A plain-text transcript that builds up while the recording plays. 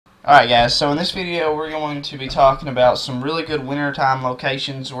Alright guys, so in this video we're going to be talking about some really good wintertime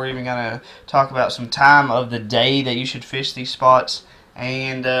locations. We're even going to talk about some time of the day that you should fish these spots.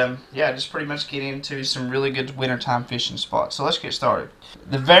 And yeah, just pretty much get into some really good wintertime fishing spots. So let's get started.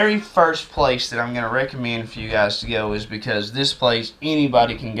 The very first place that I'm going to recommend for you guys to go is because this place,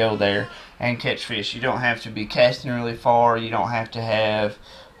 anybody can go there and catch fish. You don't have to be casting really far. You don't have to have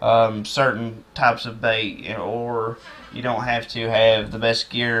certain types of bait, or you don't have to have the best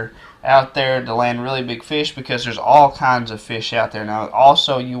gear out there to land really big fish, because there's all kinds of fish out there. Now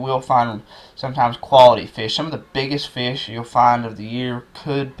also you will find sometimes quality fish. Some of the biggest fish you'll find of the year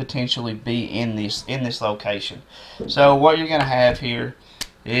could potentially be in this location. So what you're going to have here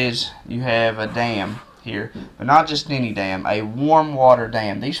is you have a dam here, but not just any dam, a warm water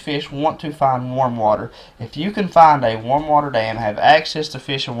dam. These fish want to find warm water. If you can find a warm water dam, have access to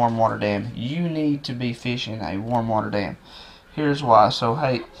fish a warm water dam, you need to be fishing a warm water dam. Here's why. So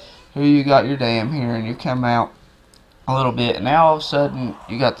hey, here you got your dam here, and you come out a little bit, and now all of a sudden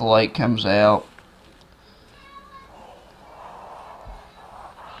you got the lake comes out.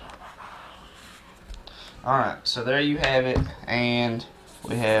 Alright, so there you have it, and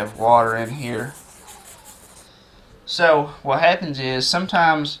we have water in here. So what happens is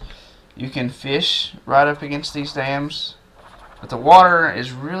sometimes you can fish right up against these dams, but the water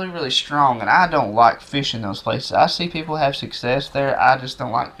is really strong, and I don't like fishing those places. I see people have success there. I just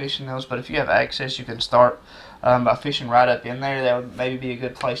don't like fishing those. But if you have access, you can start by fishing right up in there. That would maybe be a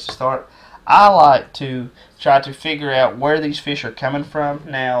good place to start. I like to try to figure out where these fish are coming from.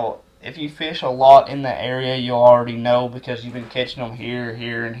 Now, if you fish a lot in the area, you'll already know, because you've been catching them here,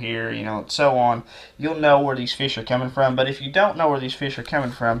 and here, so on. You'll know where these fish are coming from. But if you don't know where these fish are coming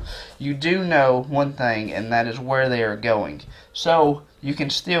from, you do know one thing, and that is where they are going. So you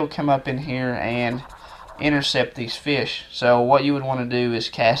can still come up in here and intercept these fish. So what you would want to do is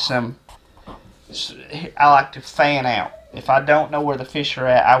cast some. I like to fan out. If I don't know where the fish are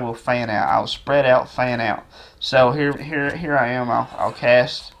at, I will fan out. I'll spread out, fan out. So here I am. I'll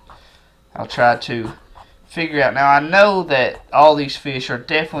cast. I'll try to figure out. Now I know that all these fish are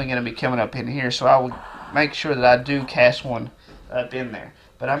definitely going to be coming up in here, so I will make sure that I do cast one up in there.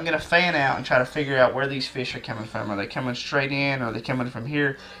 But I'm going to fan out and try to figure out where these fish are coming from. Are they coming straight in, or are they coming from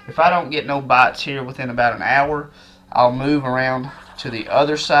here? If I don't get no bites here within about an hour, I'll move around to the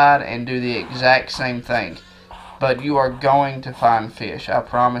other side and do the exact same thing. But you are going to find fish. I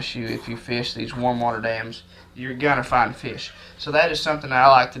promise you, if you fish these warm water dams, you're going to find fish. So that is something that I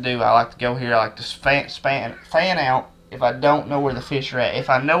like to do. I like to go here. I like to fan out if I don't know where the fish are at. If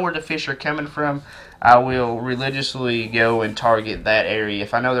I know where the fish are coming from, I will religiously go and target that area.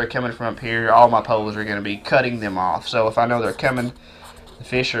 If I know they're coming from up here, all my poles are going to be cutting them off. So if I know they're coming, the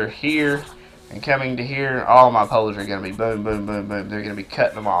fish are here and coming to here, all my poles are going to be boom, boom, boom, boom. They're going to be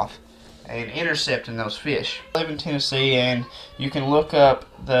cutting them off and intercepting those fish. I live in Tennessee, and you can look up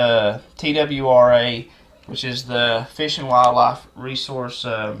the TWRA, which is the Fish and Wildlife Resource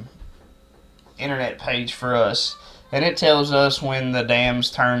internet page for us, and it tells us when the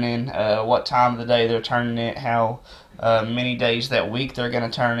dam's turning, what time of the day they're turning it, how many days that week they're going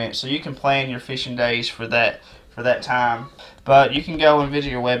to turn it. So you can plan your fishing days for that time. But you can go and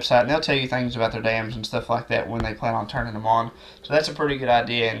visit your website, and they'll tell you things about their dams and stuff like that when they plan on turning them on. So that's a pretty good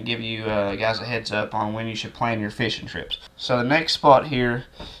idea, and give you guys a heads up on when you should plan your fishing trips. So the next spot here,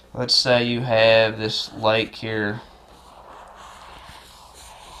 let's say you have this lake here.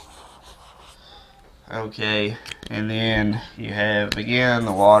 Okay, and then you have, again,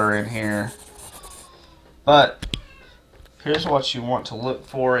 the water in here. But here's what you want to look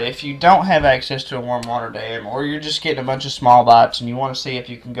for. If you don't have access to a warm water dam, or you're just getting a bunch of small bites and you want to see if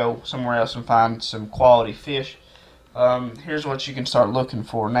you can go somewhere else and find some quality fish, here's what you can start looking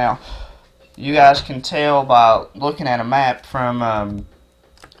for. Now, you guys can tell by looking at a map from,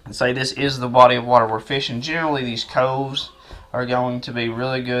 say this is the body of water we're fishing. Generally, these coves are going to be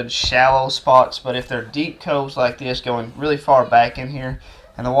really good shallow spots, but if they're deep coves like this, going really far back in here,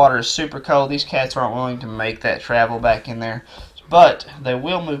 and the water is super cold, these cats aren't willing to make that travel back in there. But they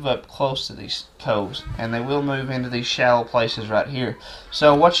will move up close to these coves, and they will move into these shallow places right here.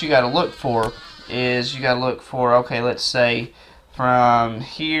 So what you got to look for is, you got to look for, okay, let's say from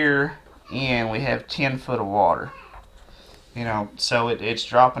here in we have 10 foot of water. So it's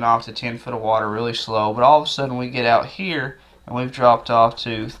dropping off to 10 foot of water really slow, but all of a sudden we get out here and we've dropped off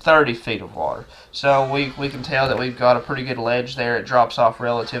to 30 feet of water. So we can tell that we've got a pretty good ledge there. It drops off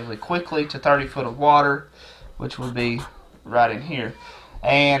relatively quickly to 30 foot of water, which would be right in here.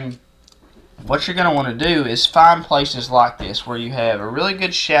 And what you're going to want to do is find places like this where you have a really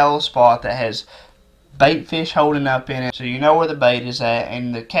good shallow spot that has bait fish holding up in it, so you know where the bait is at,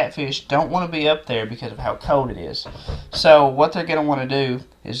 and the catfish don't want to be up there because of how cold it is. So what they're going to want to do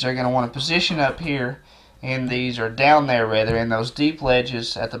is they're going to want to position up here in these, or down there rather, in those deep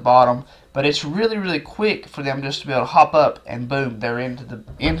ledges at the bottom. But it's really quick for them just to be able to hop up and boom, they're into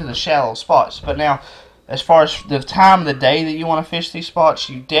the shallow spots. But now, as far as the time of the day that you want to fish these spots,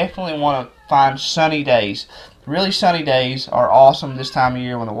 you definitely want to find sunny days. Really sunny days are awesome this time of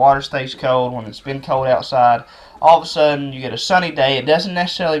year when the water stays cold, when it's been cold outside. All of a sudden, you get a sunny day. It doesn't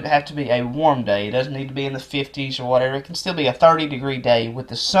necessarily have to be a warm day. It doesn't need to be in the 50s or whatever. It can still be a 30-degree day with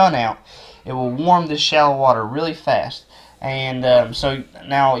the sun out. It will warm this shallow water really fast. And so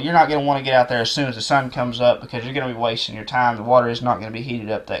now you're not going to want to get out there as soon as the sun comes up because you're going to be wasting your time. The water is not going to be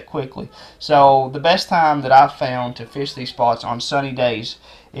heated up that quickly. So the best time that I've found to fish these spots on sunny days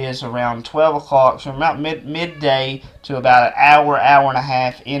is around 12 o'clock, so about midday to about an hour and a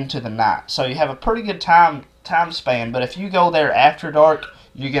half into the night. So you have a pretty good time span, but if you go there after dark,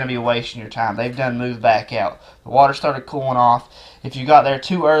 you're going to be wasting your time. They've done moved back out. The water started cooling off. If you got there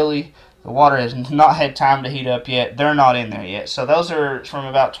too early, the water has not had time to heat up yet. They're not in there yet. So those are from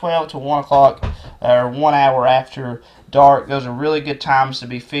about 12 to 1 o'clock, or 1 hour after dark. Those are really good times to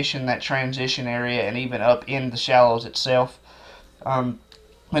be fishing that transition area and even up in the shallows itself.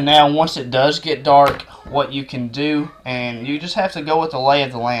 And now once it does get dark, what you can do, and you just have to go with the lay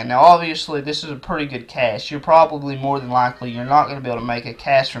of the land. Now obviously this is a pretty good cast. You're probably more than likely you're not going to be able to make a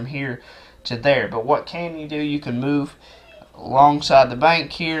cast from here to there. But what can you do? You can move alongside the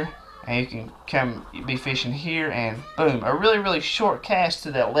bank here, and you can come be fishing here, and boom, a really short cast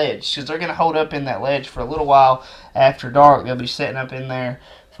to that ledge, because they're going to hold up in that ledge for a little while after dark. They'll be setting up in there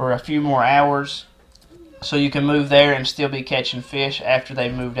for a few more hours. So you can move there and still be catching fish after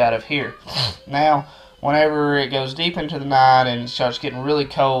they've moved out of here. Now, whenever it goes deep into the night and it starts getting really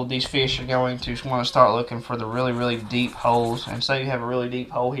cold, these fish are going to want to start looking for the really deep holes. And say you have a really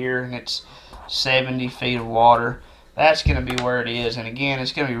deep hole here and it's 70 feet of water. That's going to be where it is. And again,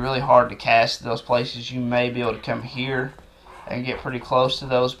 it's going to be really hard to cast those places. You may be able to come here and get pretty close to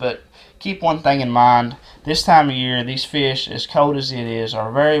those, but keep one thing in mind. This time of year, these fish, as cold as it is,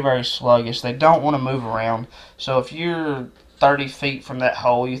 are very sluggish. They don't want to move around. So if you're 30 feet from that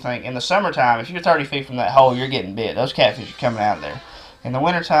hole, you think, in the summertime, if you're 30 feet from that hole, you're getting bit. Those catfish are coming out of there. In the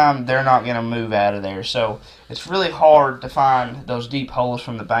wintertime, they're not going to move out of there. So it's really hard to find those deep holes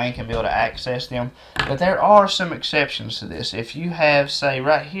from the bank and be able to access them. But there are some exceptions to this. If you have, say,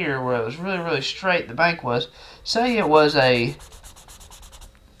 right here where it was really straight, the bank was, say it was a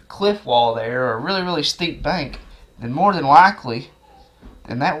cliff wall there, or a really steep bank, then more than likely,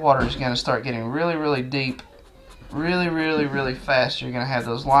 then that water is going to start getting really deep, really fast. You're going to have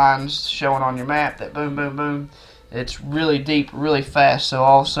those lines showing on your map that boom. It's really deep, really fast. So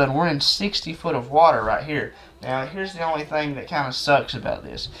all of a sudden, we're in 60 foot of water right here. Now, here's the only thing that kind of sucks about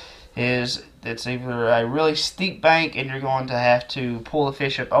this, is it's either a really steep bank and you're going to have to pull the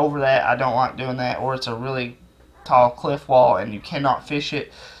fish up over that. I don't like doing that. Or it's a really tall cliff wall and you cannot fish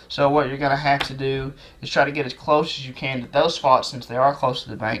it. So what you're going to have to do is try to get as close as you can to those spots, since they are close to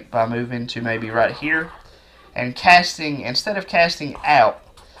the bank, by moving to maybe right here and casting, instead of casting out.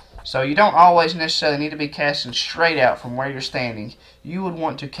 So you don't always necessarily need to be casting straight out from where you're standing. You would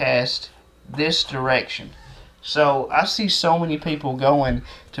want to cast this direction. So I see so many people going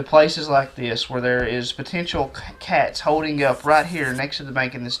to places like this where there is potential cats holding up right here next to the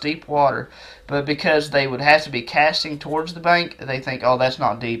bank in this deep water, but because they would have to be casting towards the bank, they think, oh, that's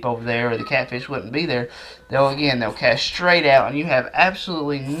not deep over there, or the catfish wouldn't be there. They'll cast straight out, and you have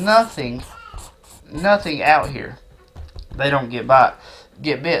absolutely nothing out here. They don't get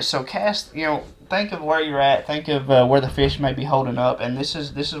bit. So cast, think of where you're at, think of where the fish may be holding up, and this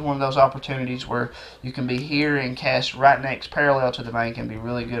is one of those opportunities where you can be here and cast right next, parallel to the bank, and be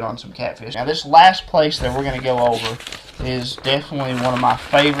really good on some catfish. Now this last place that we're going to go over is definitely one of my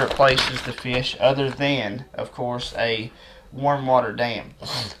favorite places to fish, other than, of course, a warm water dam.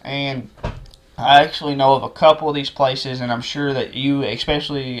 And I actually know of a couple of these places, and I'm sure that you,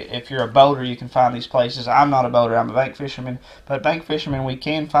 especially if you're a boater, you can find these places. I'm not a boater, I'm a bank fisherman, but bank fishermen, we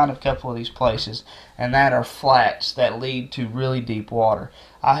can find a couple of these places, and that are flats that lead to really deep water.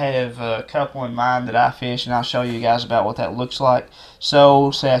 I have a couple in mind that I fish, and I'll show you guys about what that looks like. So,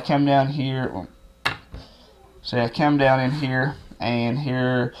 say I come down here, and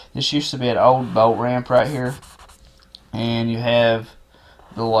here, this used to be an old boat ramp right here, and you have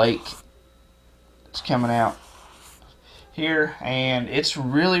the lake. It's coming out here, and it's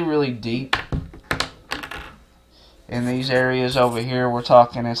really deep in these areas over here. We're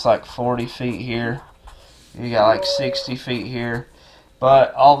talking it's like 40 feet here. You got like 60 feet here,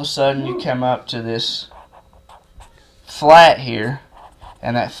 But all of a sudden you come up to this flat here,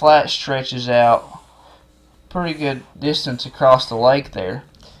 and that flat stretches out pretty good distance across the lake there,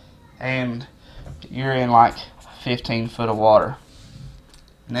 and you're in like 15 foot of water.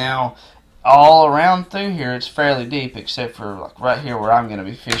 Now all around through here it's fairly deep, except for like right here where I'm going to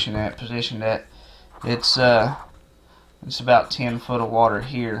be fishing at, positioned at. It's about 10 foot of water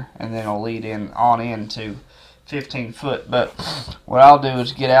here, and then it'll lead in on into 15 foot. But what I'll do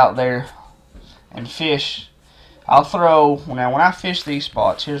is get out there and fish. I'll throw, now when I fish these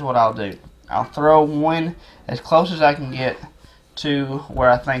spots, here's what I'll do. I'll throw one as close as I can get to where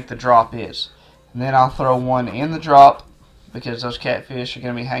I think the drop is, and then I'll throw one in the drop, because those catfish are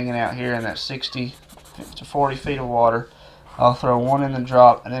going to be hanging out here in that 60 to 40 feet of water. I'll throw one in the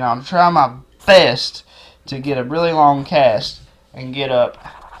drop, and then I'll try my best to get a really long cast and get up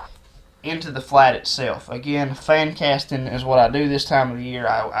into the flat itself. Again, fan casting is what I do this time of the year.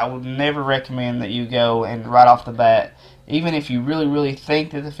 I would never recommend that you go and right off the bat, even if you really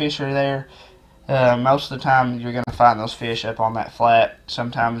think that the fish are there, most of the time you're going to find those fish up on that flat.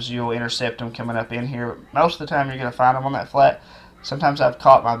 Sometimes you'll intercept them coming up in here, but most of the time you're going to find them on that flat. Sometimes I've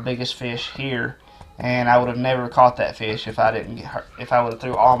caught my biggest fish here, and I would have never caught that fish if I didn't get hurt, if I would have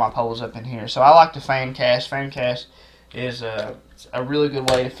threw all my poles up in here. So I like to fan cast. Fan cast is a really good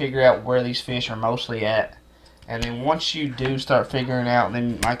way to figure out where these fish are mostly at. And then once you do start figuring out,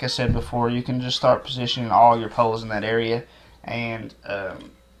 then like I said before, you can just start positioning all your poles in that area and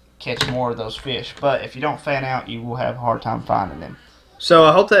catch more of those fish. But if you don't fan out, you will have a hard time finding them. So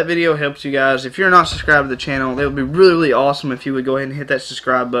I hope that video helps you guys. If you're not subscribed to the channel, it would be really awesome if you would go ahead and hit that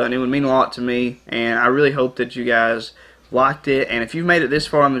subscribe button. It would mean a lot to me, and I really hope that you guys liked it. And if you've made it this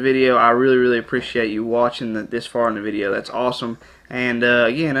far in the video, I really appreciate you watching this far in the video. That's awesome. And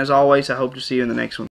again, as always, I hope to see you in the next one.